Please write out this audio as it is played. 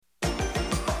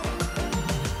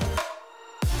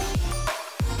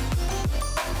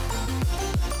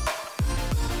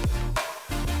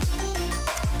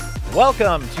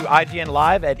Welcome to IGN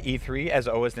Live at E3. As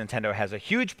always, Nintendo has a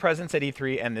huge presence at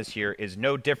E3, and this year is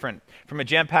no different. From a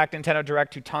jam-packed Nintendo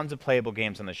Direct to tons of playable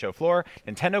games on the show floor,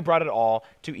 Nintendo brought it all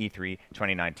to E3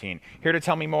 2019. Here to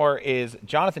tell me more is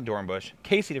Jonathan Dornbush,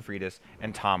 Casey DeFreitas,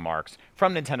 and Tom Marks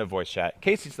from Nintendo Voice Chat.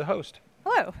 Casey's the host.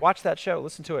 Hello. Watch that show.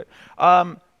 Listen to it.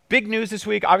 Big news this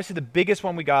week. Obviously, the biggest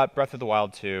one we got, Breath of the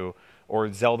Wild 2.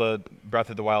 Or Zelda Breath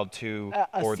of the Wild 2.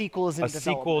 A sequel is in development.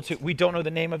 Sequel to, we don't know the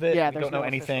name of it. Yeah, we don't know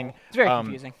anything. Official. It's very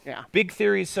confusing. Yeah. Big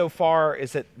theories so far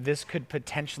is that this could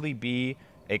potentially be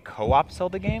a co-op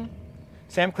Zelda game.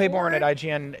 Sam Claiborne at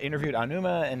IGN interviewed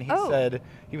Aonuma, and he said,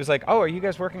 he was like, "Oh, are you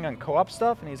guys working on co-op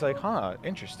stuff?" And he's like, "Huh,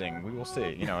 interesting. We will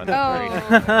see." You know, and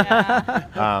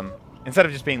Yeah. instead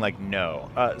of just being like, no.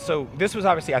 So this was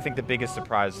obviously, I think, the biggest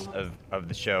surprise of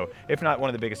the show, if not one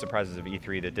of the biggest surprises of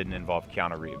E3 that didn't involve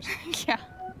Keanu Reeves. Yeah.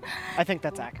 I think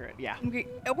that's accurate, yeah.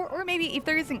 Or maybe if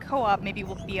there isn't co-op, maybe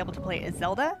we'll be able to play as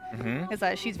Zelda.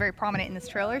 Because she's very prominent in this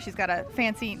trailer. She's got a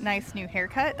fancy, nice new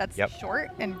haircut that's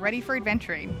short and ready for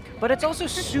adventuring. But it's also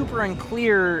super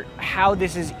unclear how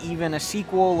this is even a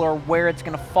sequel or where it's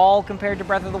going to fall compared to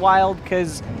Breath of the Wild.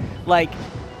 Because, like,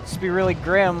 just to be really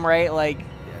grim, right? Like,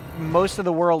 most of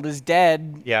the world is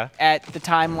dead at the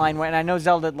timeline when I know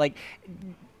Zelda, like,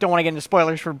 don't want to get into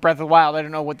spoilers for Breath of the Wild. I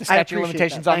don't know what the statute of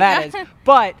limitations on that is.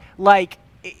 But, like,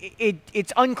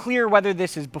 it's unclear whether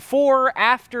this is before,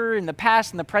 after, in the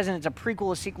past, in the present. It's a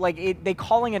prequel, a sequel. Like, they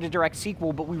calling it a direct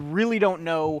sequel, but we really don't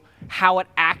know how it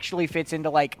actually fits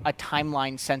into, like, a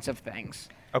timeline sense of things.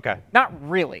 Okay. Not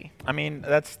really. I mean,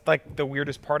 that's like the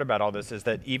weirdest part about all this is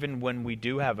that even when we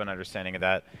do have an understanding of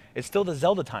that, it's still the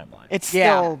Zelda timeline. It's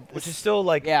still, which is still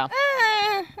like, yeah.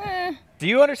 Do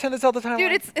you understand the Zelda timeline?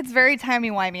 Dude, it's very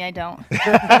timey-wimey. I don't.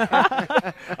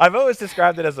 I've always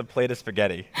described it as a plate of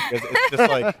spaghetti. It's just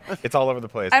like it's all over the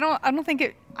place. I don't think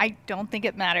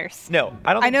it matters. No,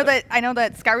 I don't. I know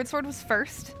that Skyward Sword was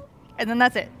first, and then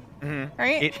that's it.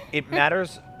 Right? It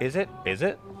matters. Is it? Is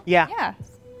it? Yeah. Yeah.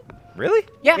 Really?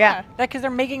 Yeah. Yeah. That because they're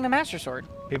making the Master Sword.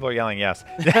 People are yelling yes.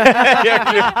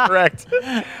 Yeah, you're correct.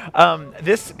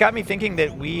 This got me thinking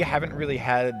that we haven't really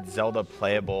had Zelda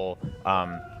playable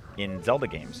in Zelda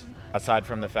games, aside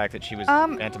from the fact that she was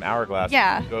Phantom Hourglass,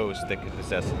 ghost that could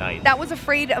possess night. That was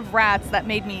afraid of rats. That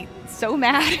made me so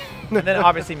mad. And then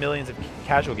obviously millions of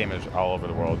casual gamers all over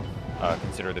the world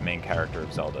consider the main character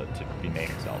of Zelda to be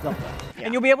named Zelda. Yeah.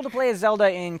 And you'll be able to play as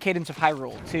Zelda in Cadence of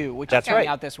Hyrule, too, which is coming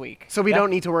out this week. So we don't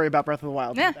need to worry about Breath of the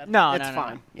Wild. Yeah. No, it's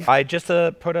fine. No. Yeah. I just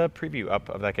put a preview up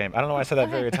of that game. I don't know why I said that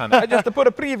very time. I just put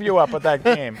a preview up of that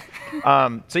game.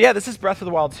 So yeah, this is Breath of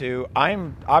the Wild 2.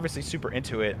 I'm obviously super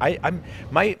into it.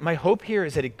 My hope here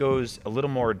is that it goes a little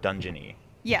more dungeony.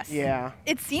 Yes. Yeah.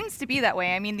 It seems to be that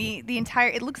way. I mean, the entire,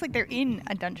 it looks like they're in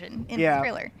a dungeon in the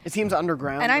trailer. It seems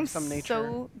underground and I'm of some nature.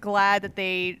 so glad that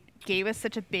they gave us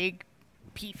such a big,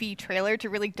 beefy trailer to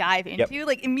really dive into.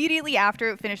 Like, immediately after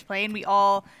it finished playing, we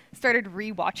all started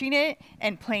rewatching it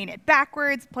and playing it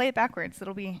backwards. Play it backwards.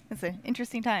 It's an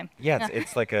interesting time. Yeah,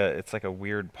 it's like a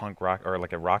weird punk rock or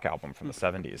like a rock album from the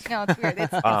 70s. No, it's weird.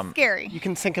 It's scary. You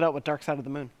can sync it up with Dark Side of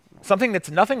the Moon. Something that's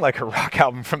nothing like a rock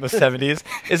album from the 70s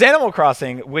is Animal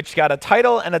Crossing, which got a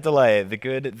title and a delay, the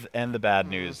good and the bad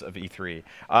news of E3.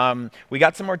 We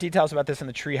got some more details about this in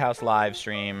the Treehouse live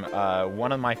stream.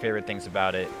 One of my favorite things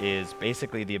about it is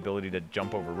basically the ability to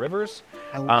jump over rivers.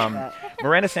 I love that.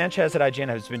 Miranda Sanchez at IGN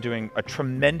has been doing a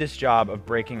tremendous job of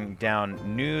breaking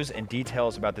down news and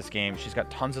details about this game. She's got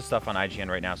tons of stuff on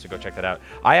IGN right now, so go check that out.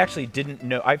 I actually didn't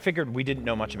know, I figured we didn't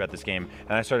know much about this game,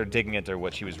 and I started digging into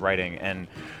what she was writing, and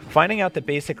finding out that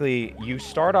basically you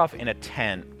start off in a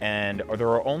tent and there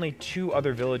are only 2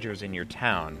 other villagers in your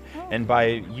town. And by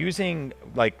using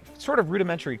like sort of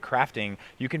rudimentary crafting,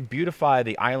 you can beautify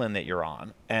the island that you're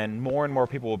on. And more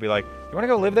people will be like, you want to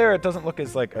go live there? It doesn't look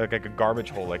as like a garbage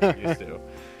hole like it used to.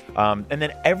 And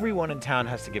then everyone in town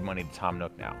has to give money to Tom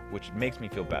Nook now, which makes me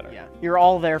feel better. Yeah, you're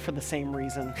all there for the same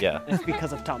reason. Yeah. It's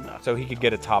because of Tom Nook. So he could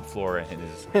get a top floor in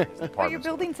his apartment. But you're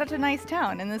building such a nice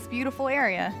town in this beautiful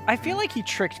area. I feel like he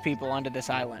tricked people onto this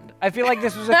island. I feel like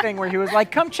this was a thing where he was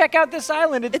like, come check out this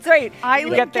island. It's great.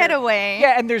 Island getaway.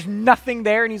 Yeah, and there's nothing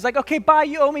there. And he's like, okay, bye.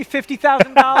 You owe me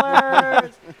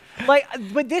 $50,000. Like,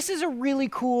 but this is a really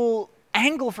cool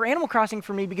angle for Animal Crossing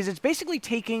for me because it's basically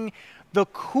taking the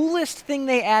coolest thing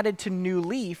they added to New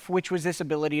Leaf, which was this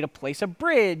ability to place a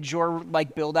bridge or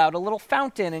like build out a little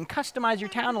fountain and customize your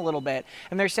town a little bit.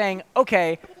 And they're saying,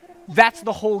 okay, that's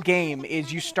the whole game,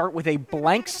 is you start with a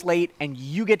blank slate and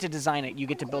you get to design it. You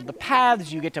get to build the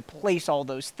paths, you get to place all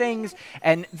those things,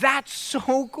 and that's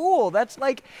so cool. That's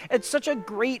like, it's such a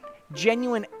great,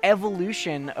 genuine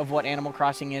evolution of what Animal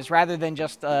Crossing is, rather than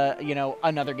just, you know,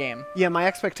 another game. Yeah, my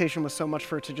expectation was so much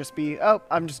for it to just be, oh,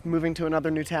 I'm just moving to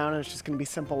another new town and it's just going to be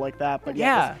simple like that. But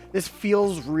yeah, this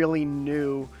feels really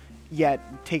new, yet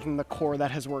taking the core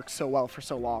that has worked so well for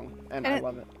so long, and I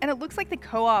love it. And it looks like the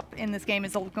co-op in this game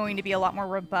is going to be a lot more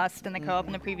robust than the co-op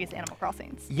in the previous Animal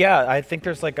Crossings. Yeah, I think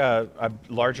there's like a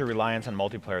larger reliance on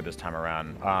multiplayer this time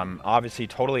around. Obviously,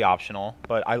 totally optional,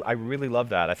 but I really love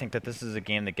that. I think that this is a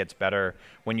game that gets better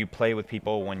when you play with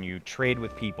people, when you trade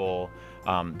with people.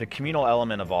 The communal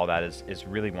element of all that is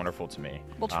really wonderful to me.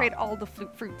 We'll trade all the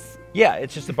fruits. Yeah,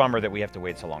 it's just a bummer that we have to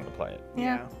wait so long to play it.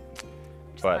 Yeah.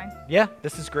 But yeah,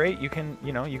 this is great. You can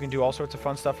do all sorts of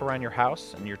fun stuff around your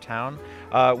house and your town.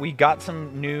 We got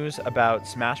some news about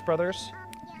Smash Brothers.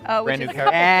 Which new is a character.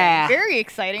 couple things. Very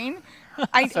exciting.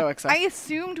 So exciting. I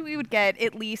assumed we would get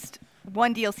at least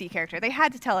one DLC character. They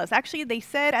had to tell us. Actually, they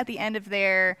said at the end of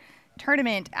their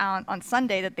tournament on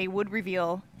Sunday that they would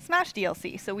reveal Smash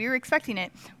DLC. So we were expecting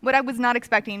it. What I was not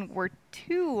expecting were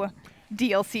 2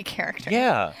 DLC characters.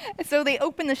 Yeah. So they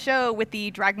opened the show with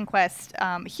the Dragon Quest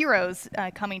heroes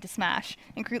coming to Smash,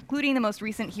 including the most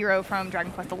recent hero from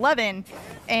Dragon Quest XI,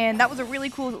 and that was a really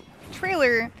cool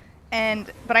trailer.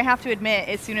 But I have to admit,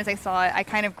 as soon as I saw it, I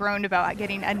kind of groaned about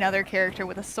getting another character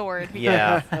with a sword.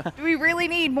 Yeah. We really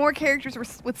need more characters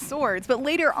with swords. But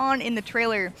later on in the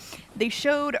trailer, they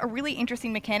showed a really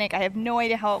interesting mechanic. I have no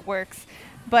idea how it works.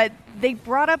 But they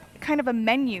brought up kind of a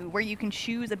menu where you can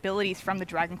choose abilities from the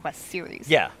Dragon Quest series.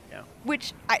 Yeah.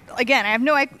 Which, I have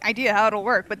no idea how it'll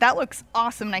work, but that looks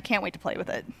awesome, and I can't wait to play with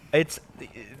it. It's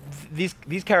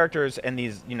these characters and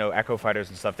these Echo Fighters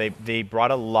and stuff. They brought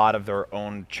a lot of their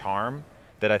own charm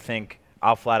that I think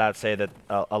I'll flat out say that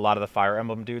a lot of the Fire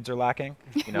Emblem dudes are lacking.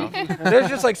 There's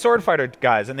just like sword fighter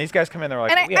guys, and these guys come in, they're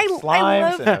like, we have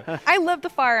slimes. I love the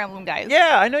Fire Emblem guys.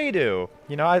 Yeah, I know you do.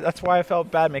 That's why I felt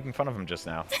bad making fun of them just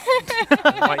now.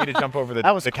 I want you to jump over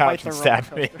the couch and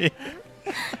stab me.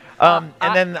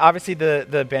 And then obviously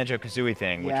the Banjo-Kazooie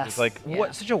thing, which was like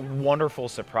such a wonderful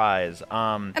surprise.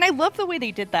 And I love the way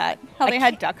they did that. How they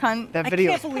had Duck Hunt. That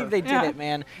video I can't believe they did it,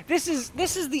 man. This is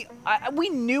the we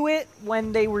knew it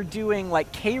when they were doing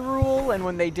like K. Rool and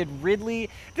when they did Ridley.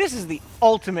 This is the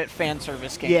ultimate fan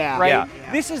service game, right? Yeah.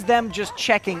 This is them just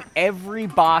checking every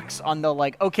box on the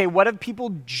like, okay, what have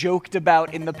people joked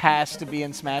about in the past to be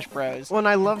in Smash Bros? Well, and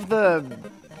I love the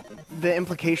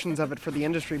implications of it for the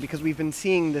industry, because we've been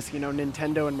seeing this,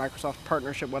 Nintendo and Microsoft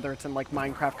partnership, whether it's in like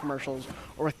Minecraft commercials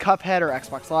or with Cuphead or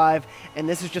Xbox Live, and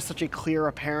this is just such a clear,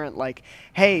 apparent, like,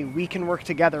 hey, we can work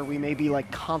together. We may be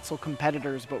like console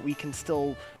competitors, but we can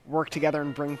still work together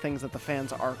and bring things that the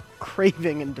fans are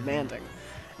craving and demanding.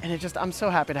 And I'm so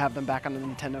happy to have them back on the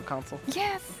Nintendo console.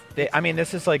 Yes.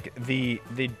 This is like the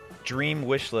dream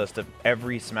wish list of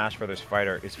every Smash Brothers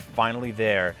fighter is finally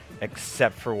there,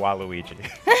 except for Waluigi.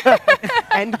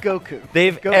 And Goku.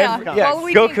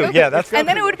 Goku. Yeah, that's Goku. And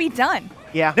then it would be done.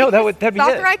 Yeah. No, that'd be it.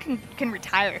 Sakurai can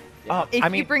retire.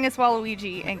 If you bring us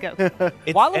Waluigi and Goku.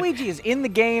 Waluigi is in the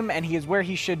game, and he is where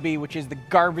he should be, which is the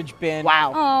garbage bin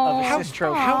Wow. of assist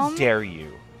trophy. How dare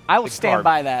you? I will stand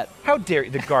by that. How dare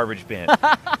you? The garbage bin.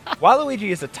 Waluigi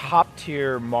is a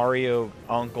top-tier Mario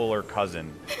uncle or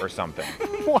cousin or something.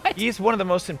 What? He's one of the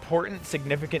most important,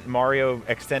 significant Mario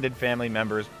extended family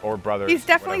members or brothers. He's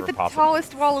definitely the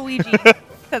tallest Waluigi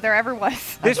that there ever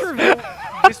was. This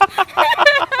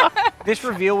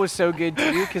reveal was so good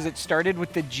too, because it started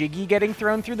with the Jiggy getting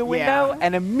thrown through the window,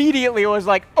 and immediately it was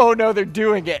like, oh no, they're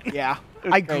doing it. Yeah.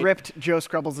 I gripped Joe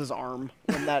Scrubbles' arm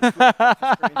when that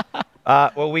screen.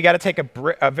 Well, we got to take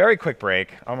a very quick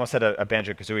break. Almost had a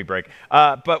Banjo-Kazooie break.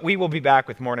 But we will be back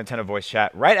with more Nintendo Voice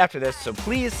Chat right after this, so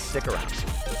please stick around.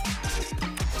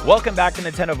 Welcome back to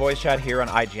Nintendo Voice Chat here on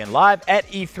IGN Live at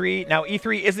E3. Now,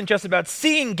 E3 isn't just about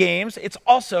seeing games, it's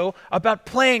also about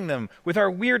playing them with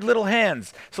our weird little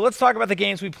hands. So let's talk about the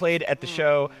games we played at the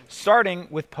show, starting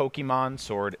with Pokemon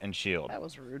Sword and Shield. That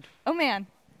was rude. Oh, man.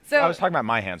 So I was talking about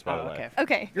my hands, by the way.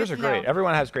 Okay. Yours are great.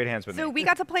 Everyone has great hands with me. So we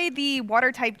got to play the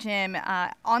water type gym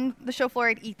on the show floor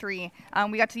at E3.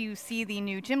 We got to see the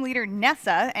new gym leader,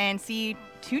 Nessa, and see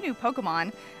 2 new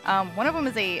Pokemon. One of them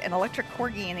is an electric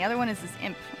corgi, and the other one is this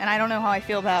imp. And I don't know how I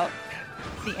feel about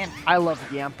the imp. I love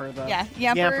Yamper though. Yeah,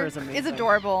 Yamper Yamper is amazing. is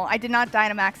adorable. I did not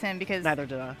Dynamax him because Neither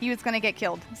did I. he was going to get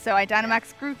killed. So I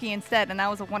Dynamaxed Grookey instead, and that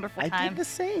was a wonderful I time. did the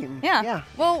same. Yeah.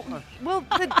 Well,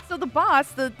 so the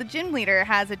boss, the gym leader,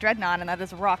 has a Dreadnought, and that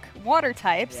is a rock water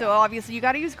type. So obviously you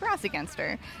got to use grass against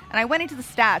her. And I went into the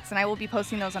stats, and I will be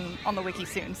posting those on the wiki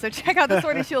soon. So check out the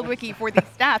Sword and Shield wiki for the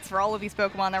stats for all of these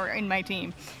Pokemon that were in my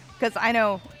team, because I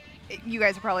know you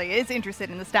guys are probably as interested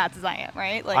in the stats as I am,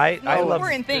 right? Like, I love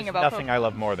important thing about nothing Pokemon. I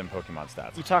love more than Pokemon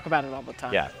stats. You talk about it all the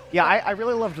time. Yeah. Yeah, I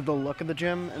really loved the look of the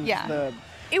gym and the.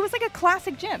 It was like a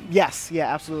classic gym. Yes,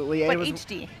 yeah, absolutely. But it was,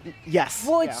 HD. Yes.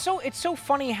 Well, yeah. it's so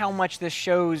funny how much this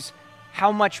shows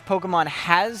how much Pokemon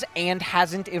has and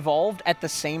hasn't evolved at the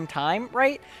same time,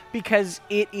 right? Because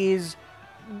it is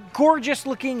gorgeous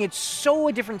looking. It's so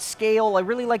a different scale. I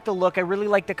really like the look. I really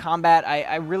like the combat.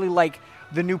 I really like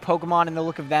the new Pokemon and the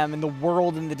look of them and the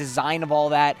world and the design of all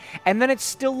that. And then it's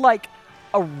still like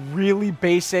a really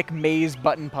basic maze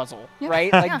button puzzle,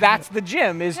 right? Like that's the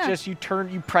gym is just you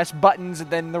press buttons and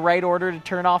then the right order to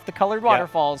turn off the colored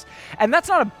waterfalls. And that's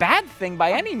not a bad thing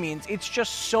by any means. It's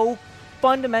just so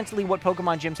fundamentally what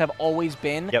Pokemon gyms have always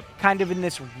been, kind of in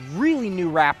this really new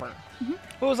wrapper.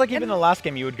 Well, it was like even the last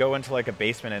game, you would go into like a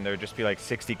basement and there would just be like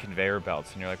 60 conveyor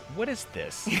belts, and you're like, what is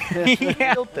this? Who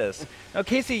built this? Now,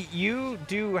 Casey, you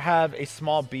do have a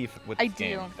small beef with this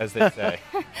game, as they say.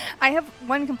 I have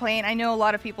one complaint. I know a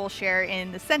lot of people share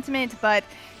in the sentiment, but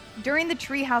during the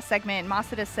Treehouse segment,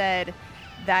 Masada said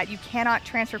that you cannot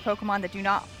transfer Pokemon that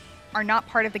are not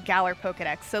part of the Galar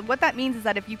Pokedex. So what that means is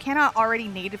that if you cannot already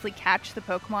natively catch the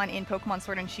Pokemon in Pokemon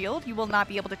Sword and Shield, you will not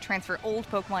be able to transfer old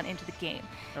Pokemon into the game.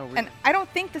 Oh, really? And I don't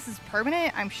think this is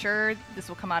permanent. I'm sure this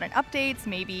will come out in updates.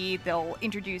 Maybe they'll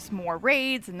introduce more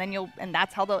raids, and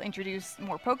that's how they'll introduce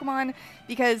more Pokemon.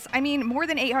 Because I mean, more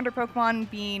than 800 Pokemon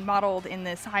being modeled in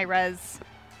this high-res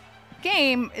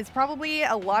game is probably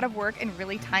a lot of work and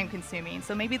really time-consuming.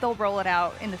 So maybe they'll roll it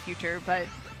out in the future, but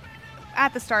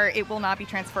at the start, it will not be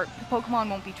transferred. Pokemon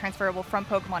won't be transferable from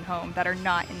Pokemon Home that are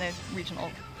not in the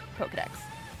regional Pokedex.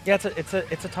 Yeah, it's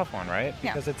a tough one, right?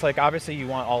 Because it's like, obviously you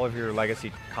want all of your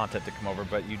legacy content to come over,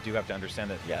 but you do have to understand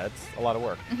that, it's a lot of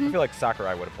work. I feel like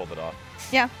Sakurai would have pulled it off.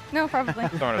 Yeah, no, probably.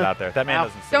 Throwing it out there. That man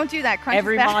doesn't see. Don't do that. Crunch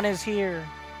Everyone is here.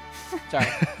 Sorry.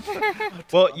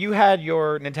 Well, you had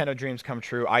your Nintendo dreams come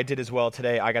true. I did as well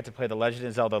today. I got to play The Legend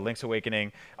of Zelda Link's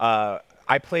Awakening.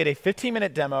 I played a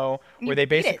 15-minute demo where they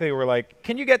basically were like,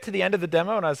 can you get to the end of the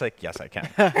demo? And I was like, yes, I can.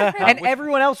 And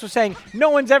everyone else was saying,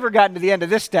 no one's ever gotten to the end of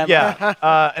this demo.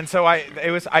 Yeah. And so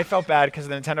I felt bad because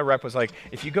the Nintendo rep was like,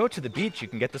 if you go to the beach, you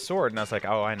can get the sword. And I was like,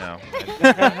 oh, I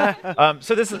know.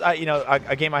 So this is,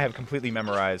 a game I have completely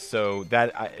memorized. So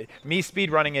that me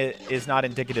speedrunning it is not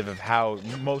indicative of how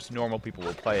most normal people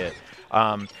will play it.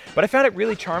 But I found it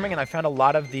really charming, and I found a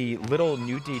lot of the little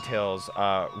new details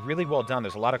really well done.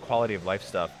 There's a lot of quality of life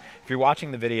stuff. If you're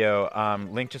watching the video,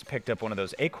 Link just picked up one of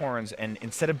those acorns, and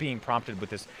instead of being prompted with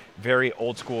this very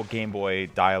old-school Game Boy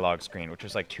dialogue screen, which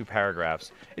was like 2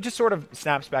 paragraphs, it just sort of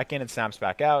snaps back in and snaps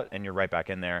back out, and you're right back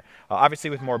in there. Obviously,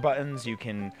 with more buttons, you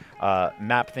can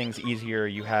map things easier.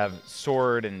 You have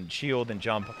sword and shield and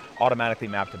jump automatically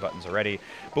mapped to buttons already.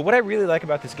 But what I really like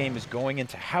about this game is going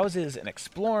into houses and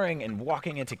exploring and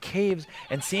walking into caves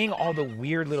and seeing all the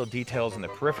weird little details in the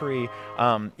periphery.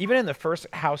 Even in the first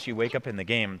house you wake up in the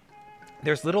game,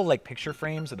 there's little like picture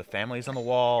frames of the families on the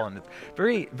wall, and it's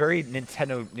very, very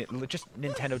Nintendo, just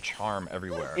Nintendo charm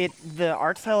everywhere. The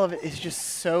art style of it is just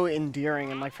so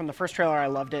endearing, and like from the first trailer, I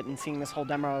loved it. And seeing this whole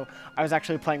demo, I was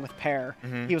actually playing with Pear.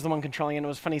 He was the one controlling it. And it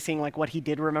was funny seeing like what he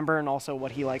did remember, and also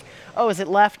what he like. Oh, is it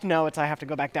left? No, I have to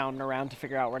go back down and around to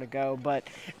figure out where to go. But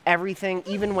everything,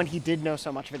 even when he did know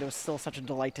so much of it, it was still such a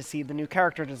delight to see the new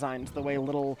character designs, the way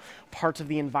little parts of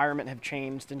the environment have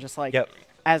changed, and just like.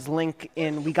 As Link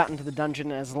we got into the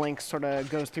dungeon, as Link sort of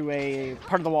goes through a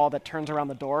part of the wall that turns around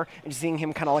the door, and seeing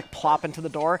him kind of like plop into the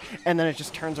door, and then it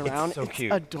just turns around. It's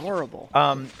cute. Adorable.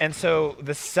 And so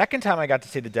the second time I got to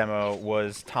see the demo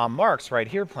was Tom Marks right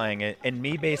here playing it, and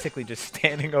me basically just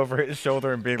standing over his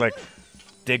shoulder and being like,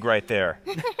 dig right there.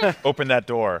 Open that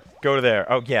door. Go to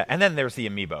there. Oh, yeah. And then there's the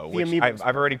Amiibo, which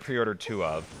I've already pre-ordered 2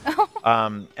 of.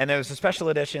 And there's a special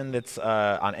edition that's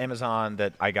on Amazon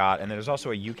that I got. And there's also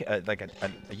a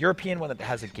European one that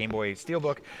has a Game Boy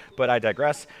Steelbook. But I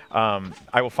digress.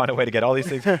 I will find a way to get all these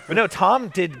things. But no, Tom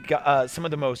did some of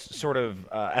the most sort of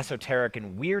esoteric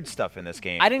and weird stuff in this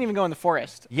game. I didn't even go in the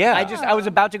forest. Yeah. I was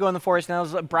about to go in the forest,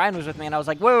 and Brian was with me, and I was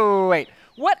like, wait.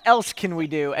 What else can we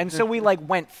do? And so we like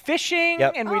went fishing,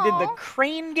 and we did the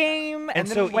crane game, and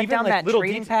then so we went even down like that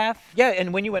trading path. Yeah,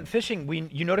 and when you went fishing,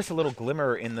 you noticed a little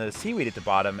glimmer in the seaweed at the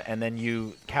bottom, and then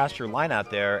you cast your line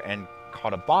out there and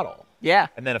caught a bottle. Yeah.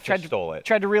 And then a fish stole it.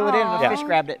 Tried to reel it in, and a Aw. fish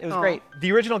grabbed it. It was great.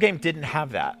 The original game didn't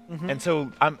have that. And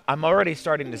so I'm already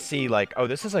starting to see, like, oh,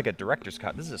 this is like a director's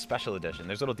cut. This is a special edition.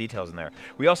 There's little details in there.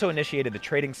 We also initiated the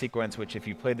trading sequence, which if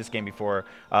you played this game before,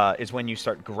 is when you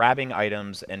start grabbing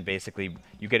items and basically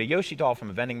you get a Yoshi doll from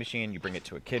a vending machine, you bring it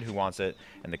to a kid who wants it,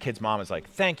 and the kid's mom is like,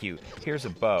 thank you, here's a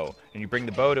bow. And you bring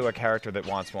the bow to a character that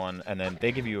wants one, and then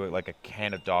they give you like a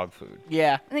can of dog food.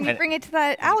 Yeah. And then you bring it to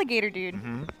that alligator dude.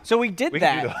 So we did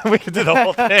that. We could do the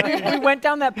whole thing. We went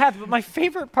down that path, but my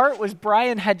favorite part was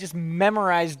Brian had just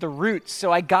memorized the routes.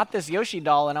 So I got this Yoshi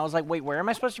doll, and I was like, wait, where am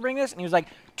I supposed to bring this? And he was like,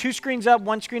 2 screens up,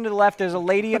 1 screen to the left. There's a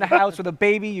lady in a house with a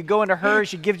baby. You go into her.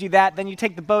 She gives you that. Then you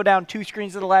take the bow down 2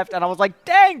 screens to the left. And I was like,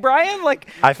 dang, Brian, like,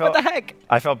 what the heck?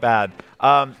 I felt bad.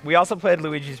 We also played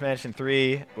Luigi's Mansion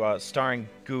 3, starring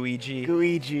Gooigi.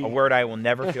 Gooigi. A word I will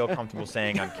never feel comfortable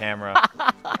saying on camera.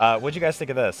 What'd you guys think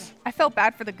of this? I felt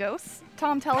bad for the ghosts.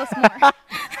 Tom, tell us more.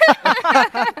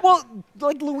 Well,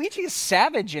 like Luigi is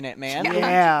savage in it, man.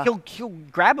 Yeah. He'll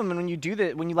grab him, and when you do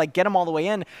that, when you like get him all the way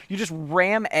in, you just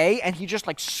ram A, and he just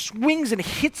like swings and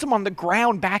hits him on the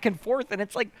ground back and forth, and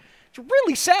it's like it's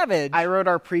really savage. I wrote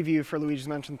our preview for Luigi's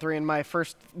Mansion 3, and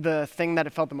the thing that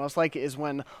it felt the most like is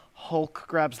when Hulk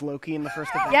grabs Loki in the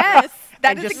first event. Yes,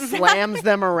 that and is just exactly. slams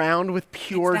them around with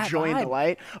pure that joy and vibe.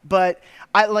 delight. But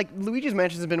I like Luigi's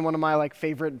Mansion has been one of my like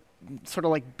favorite sort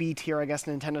of like B tier, I guess,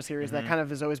 Nintendo series that kind of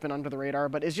has always been under the radar,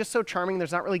 but is just so charming.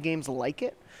 There's not really games like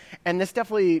it. And this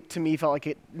definitely, to me, felt like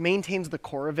it maintains the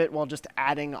core of it while just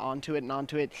adding onto it and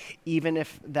onto it, even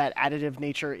if that additive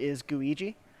nature is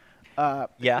Gooigi.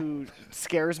 Who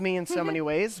scares me in so many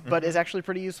ways, but is actually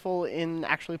pretty useful in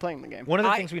actually playing the game. One of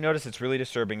the things we noticed that's really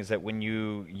disturbing is that when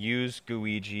you use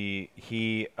Gooigi,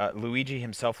 Luigi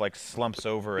himself like slumps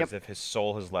over as if his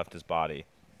soul has left his body.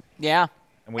 Yeah.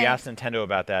 And we asked Nintendo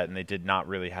about that, and they did not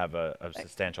really have a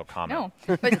substantial comment.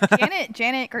 No, but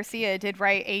Janet Garcia did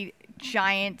write a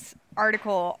giant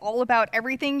article all about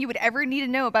everything you would ever need to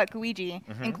know about Gooigi,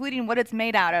 including what it's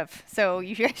made out of. So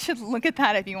you guys should look at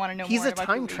that if you want to know He's more a about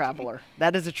time Gooigi. traveler.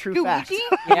 That is a true fact. Gooigi?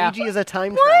 Yeah. Luigi is a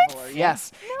time What? traveler.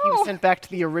 Yes. He No. was sent back to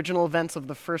the original events of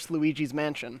the first Luigi's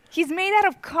Mansion. He's made out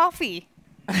of coffee,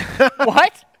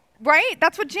 What? right?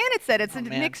 That's what Janet said. It's a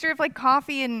man. mixture of like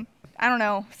coffee and I don't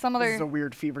know, some This is a other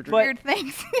weird fever dream. weird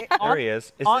things. There he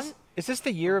is. on- Is this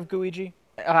the year of Gooigi?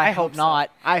 I hope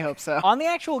not. I hope so. On the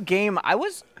actual game, I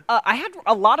had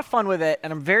a lot of fun with it,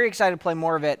 and I'm very excited to play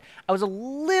more of it. I was a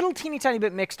little teeny tiny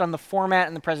bit mixed on the format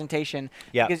and the presentation.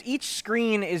 Yeah. Because each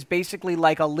screen is basically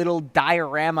like a little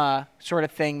diorama sort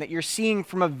of thing that you're seeing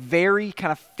from a very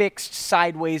kind of fixed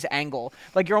sideways angle.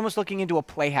 Like you're almost looking into a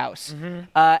playhouse.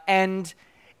 And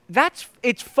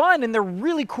it's fun, and they're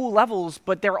really cool levels,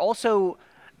 but they're also...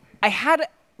 I had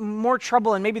more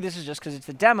trouble, and maybe this is just because it's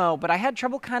a demo, but I had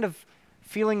trouble kind of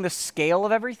feeling the scale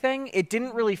of everything. It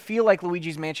didn't really feel like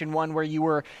Luigi's Mansion 1 where you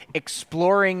were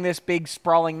exploring this big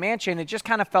sprawling mansion. It just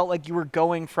kind of felt like you were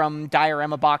going from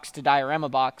diorama box to diorama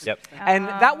box. Yep. And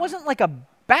that wasn't like a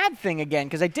bad thing again,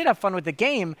 because I did have fun with the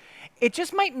game. It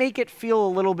just might make it feel a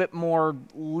little bit more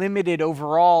limited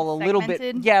overall, a little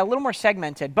more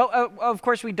segmented. But of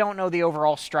course, we don't know the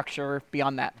overall structure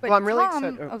beyond that. But Well, I'm really Tom,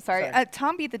 excited- oh, sorry. sorry.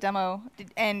 Tom beat the demo,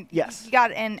 and Yes. he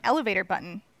got an elevator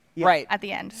button Yeah. Right. at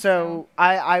the end. So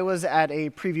I was at a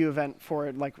preview event for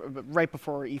it, like right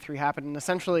before E3 happened, and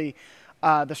essentially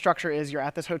the structure is you're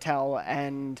at this hotel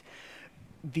and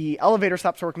the elevator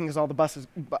stops working because all the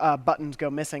buttons go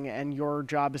missing, and your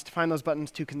job is to find those buttons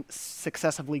to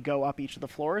successively go up each of the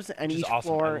floors. And Which is each awesome.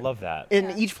 floor, I love that.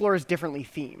 And each floor is differently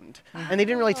themed. And they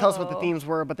didn't really tell us what the Oh. themes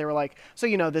were, but they were like, so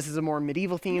this is a more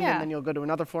medieval theme, Yeah. and then you'll go to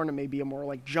another floor and it may be a more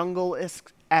like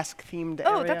jungle-esque themed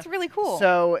Oh, area. that's really cool.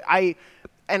 So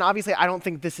and obviously I don't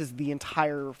think this is the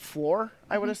entire floor,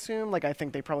 I would assume. Like I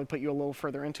think they probably put you a little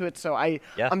further into it. So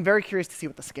I'm very curious to see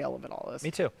what the scale of it all is.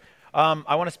 Me too.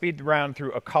 I want to speed round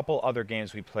through a couple other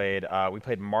games we played. We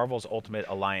played Marvel's Ultimate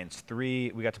Alliance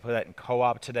 3. We got to play that in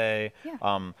co-op today.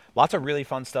 Yeah. Lots of really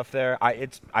fun stuff there.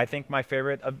 I think my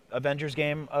favorite Avengers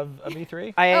game of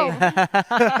E3.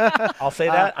 I'll say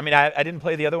that. I mean, I didn't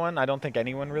play the other one. I don't think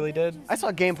anyone really did. I saw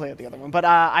gameplay of the other one, but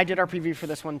I did our preview for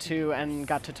this one too and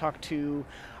got to talk to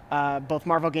both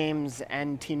Marvel Games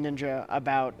and Team Ninja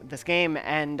about this game,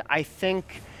 and I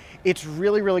think it's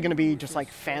really, really going to be just like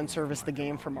fan service the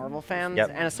game for Marvel fans. Yep.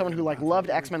 And as someone who like loved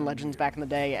X-Men Legends back in the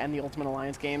day and the Ultimate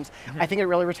Alliance games, I think it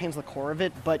really retains the core of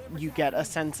it, but you get a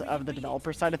sense of the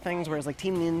developer side of things, whereas like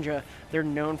Team Ninja, they're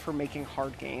known for making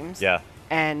hard games. Yeah.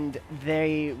 and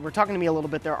they were talking to me a little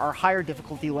bit. There are higher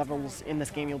difficulty levels in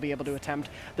this game you'll be able to attempt.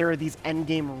 There are these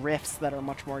endgame rifts that are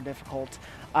much more difficult.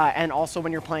 And also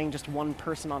when you're playing just one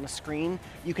person on a screen,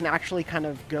 you can actually kind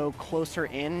of go closer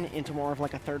into more of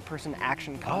like a third-person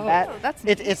action combat. Oh, that's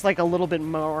it's like a little bit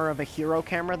more of a hero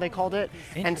camera, they called it.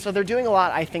 And so they're doing a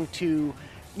lot, I think, to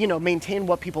maintain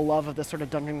what people love of this sort of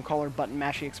dungeon crawler button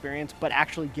mashy experience, but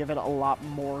actually give it a lot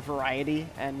more variety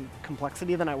and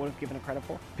complexity than I would have given it credit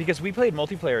for. Because we played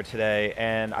multiplayer today,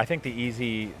 and I think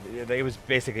it was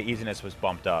basically easiness was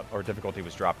bumped up, or difficulty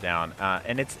was dropped down,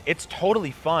 and it's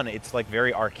totally fun. It's like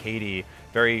very arcadey,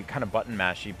 very kind of button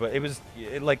mashy, but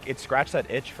it scratched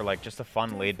that itch for like just a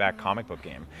fun laid back comic book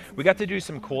game. We got to do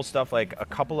some cool stuff, like a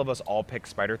couple of us all picked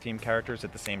spider themed characters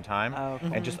at the same time,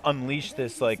 and just unleash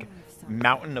this like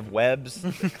mountain of webs.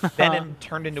 Then it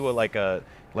turned into a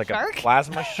Shark?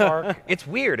 plasma shark. It's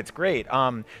weird. It's great.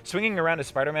 Swinging around as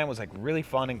Spider-Man was like really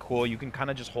fun and cool. You can kind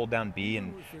of just hold down B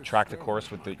and track the course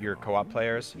with your co-op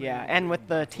players. Yeah, and with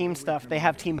the team stuff, they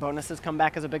have team bonuses come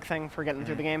back as a big thing for getting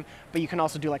through the game, but you can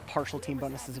also do like partial team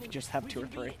bonuses if you just have 2 or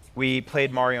 3. We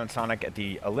played Mario and Sonic at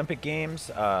the Olympic Games,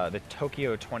 the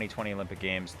Tokyo 2020 Olympic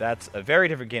Games. That's a very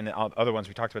different game than other ones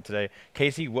we talked about today.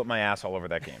 Casey whooped my ass all over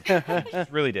that game.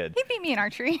 Really did. He beat me in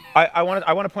archery. I want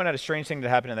to point out a strange thing that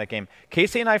happened in that game.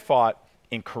 Casey and I fought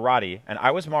in karate, and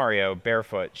I was Mario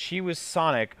barefoot. She was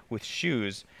Sonic with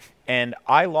shoes, and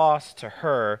I lost to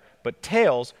her, but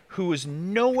Tails, who was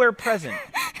nowhere present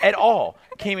at all,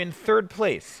 came in 3rd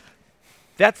place.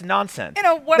 That's nonsense. In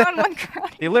a one-on-one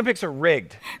karate. The Olympics are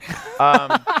rigged.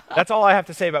 That's all I have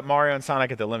to say about Mario and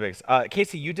Sonic at the Olympics.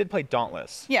 Casey, you did play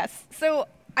Dauntless. Yes. So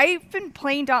I've been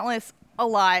playing Dauntless a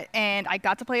lot, and I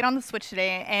got to play it on the Switch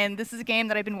today, and this is a game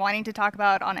that I've been wanting to talk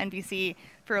about on NVC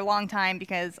for a long time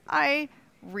because I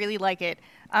really like it.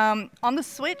 On the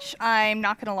Switch, I'm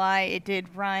not going to lie, it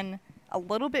did run a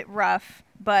little bit rough,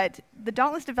 but the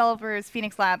Dauntless developers,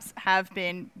 Phoenix Labs, have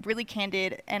been really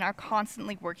candid and are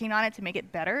constantly working on it to make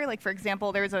it better. Like, for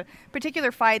example, there was a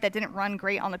particular fight that didn't run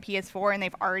great on the PS4, and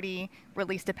they've already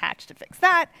released a patch to fix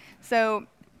that. So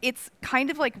it's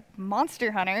kind of like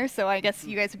Monster Hunter, so I guess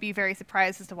you guys would be very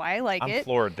surprised as to why I like it. I'm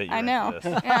floored that you're I know. into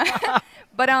this. Yeah.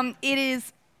 But it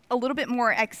is a little bit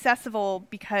more accessible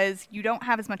because you don't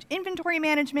have as much inventory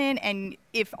management, and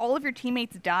if all of your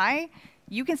teammates die,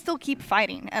 you can still keep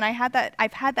fighting. And I've had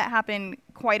that happen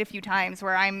quite a few times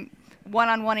where I'm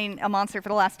one-on-oneing a monster for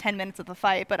the last 10 minutes of the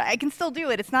fight, but I can still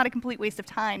do it. It's not a complete waste of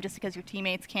time just because your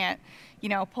teammates can't,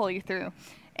 pull you through.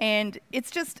 And it's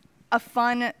just a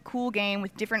fun, cool game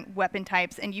with different weapon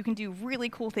types, and you can do really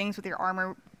cool things with your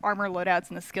armor loadouts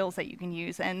and the skills that you can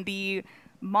use. And the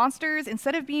monsters,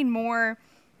 instead of being more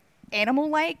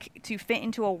animal-like to fit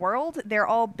into a world, they're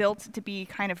all built to be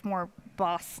kind of more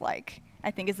boss-like,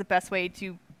 I think is the best way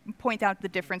to point out the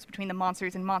difference between the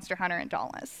monsters in Monster Hunter and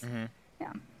Dauntless. Mm-hmm.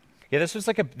 Yeah. Yeah,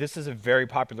 this is a very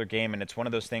popular game, and it's one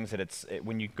of those things that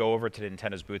when you go over to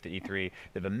Nintendo's booth at E3, they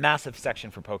have a massive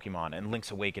section for Pokemon and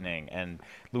Link's Awakening and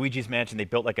Luigi's Mansion. They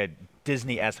built like a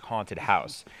Disney-esque haunted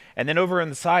house. And then over on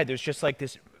the side, there's just like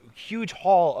this huge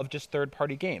hall of just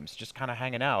third-party games just kind of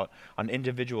hanging out on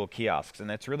individual kiosks,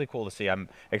 and it's really cool to see. I'm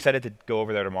excited to go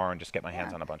over there tomorrow and just get my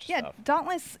hands on a bunch of stuff. Yeah,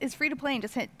 Dauntless is free to play and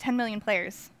just hit 10 million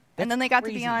players. That's and then they got to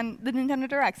crazy. be on the Nintendo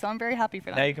Direct, so I'm very happy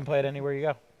for them. Now you can play it anywhere you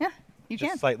go. Yeah, you Just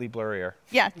can. slightly blurrier.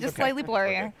 Yeah, just Okay. slightly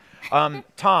blurrier. Okay.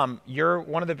 Tom, you're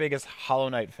one of the biggest Hollow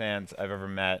Knight fans I've ever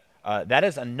met. That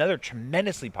is another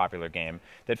tremendously popular game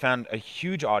that found a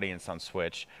huge audience on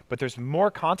Switch, but there's more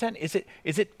content. Is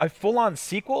it a full-on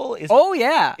sequel?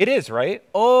 Yeah. It is, right?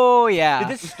 Oh, yeah. Did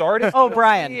this start as Oh, DLC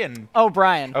Brian. and-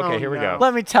 Brian. Okay, here we go.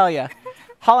 Let me tell you.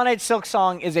 Hollow Knight Silk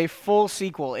Song is a full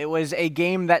sequel. It was a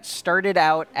game that started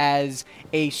out as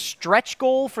a stretch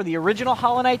goal for the original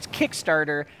Hollow Knight's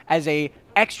Kickstarter as a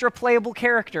extra playable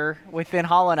character within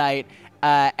Hollow Knight.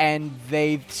 And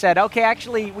they said, okay,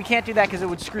 actually, we can't do that because it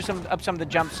would screw up some of the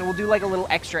jumps, so we'll do like a little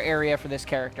extra area for this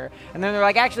character. And then they're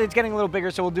like, actually, it's getting a little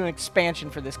bigger, so we'll do an expansion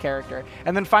for this character.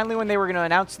 And then finally, when they were going to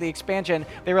announce the expansion,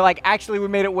 they were like, actually, we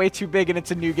made it way too big, and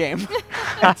it's a new game.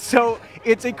 So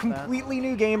it's a completely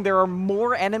new game. There are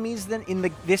more enemies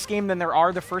in this game than there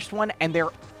are the first one, and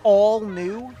they're all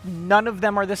new. None of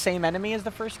them are the same enemy as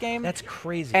the first game. That's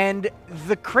crazy. And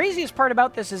the craziest part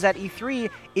about this is at E3,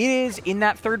 it is in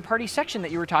that third-party section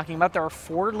that you were talking about. There are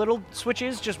 4 little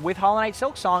switches just with Hollow Knight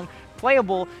Silk Song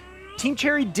playable. Team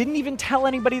Cherry didn't even tell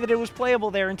anybody that it was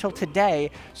playable there until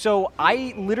today. So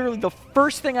I literally, the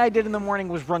first thing I did in the morning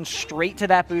was run straight to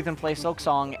that booth and play Silk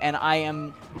Song, and I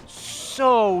am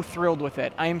so thrilled with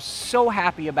it. I am so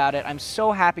happy about it. I'm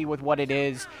so happy with what it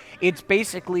is. It's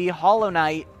basically Hollow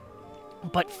Knight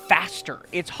but faster.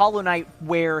 It's Hollow Knight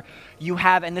where you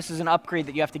have, and this is an upgrade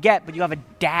that you have to get, but you have a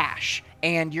dash.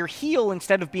 And your heal,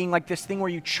 instead of being like this thing where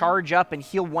you charge up and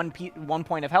heal one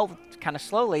point of health kind of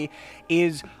slowly,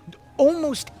 is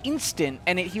almost instant,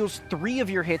 and it heals 3 of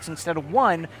your hits instead of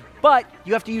 1, but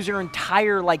you have to use your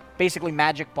entire, like, basically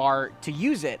magic bar to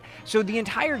use it. So the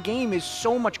entire game is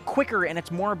so much quicker, and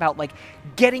it's more about, like,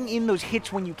 getting in those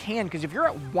hits when you can, because if you're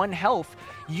at 1 health,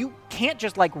 you can't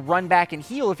just, like, run back and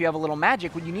heal if you have a little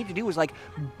magic. What you need to do is, like,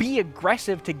 be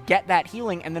aggressive to get that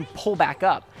healing and then pull back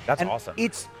up. That's and awesome.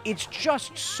 It's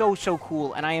just so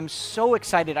cool, and I am so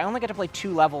excited. I only got to play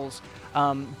 2 levels,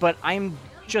 but I'm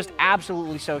just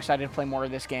absolutely so excited to play more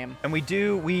of this game. And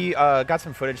we got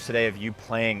some footage today of you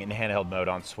playing in handheld mode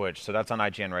on Switch, so that's on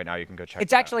IGN right now. You can go check it out.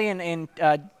 It's actually in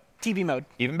TV mode.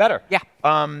 Even better. Yeah.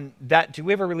 Do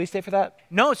we have a release date for that?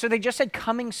 No, so they just said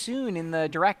coming soon in the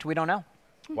Direct. We don't know.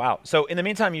 Wow. So in the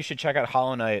meantime, you should check out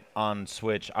Hollow Knight on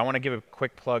Switch. I want to give a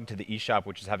quick plug to the eShop,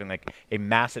 which is having like a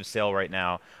massive sale right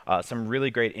now. Some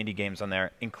really great indie games on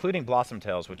there, including Blossom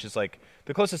Tales, which is like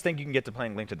the closest thing you can get to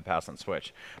playing Link to the Past on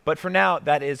Switch. But for now,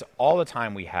 that is all the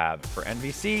time we have for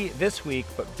NVC this week.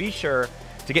 But be sure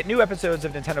to get new episodes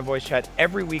of Nintendo Voice Chat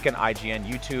every week on IGN,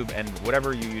 YouTube, and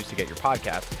whatever you use to get your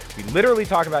podcast. We literally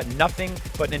talk about nothing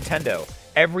but Nintendo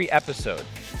every episode.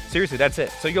 Seriously, that's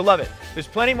it. So you'll love it. There's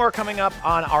plenty more coming up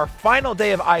on our final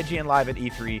day of IGN Live at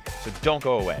E3, so don't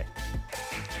go away.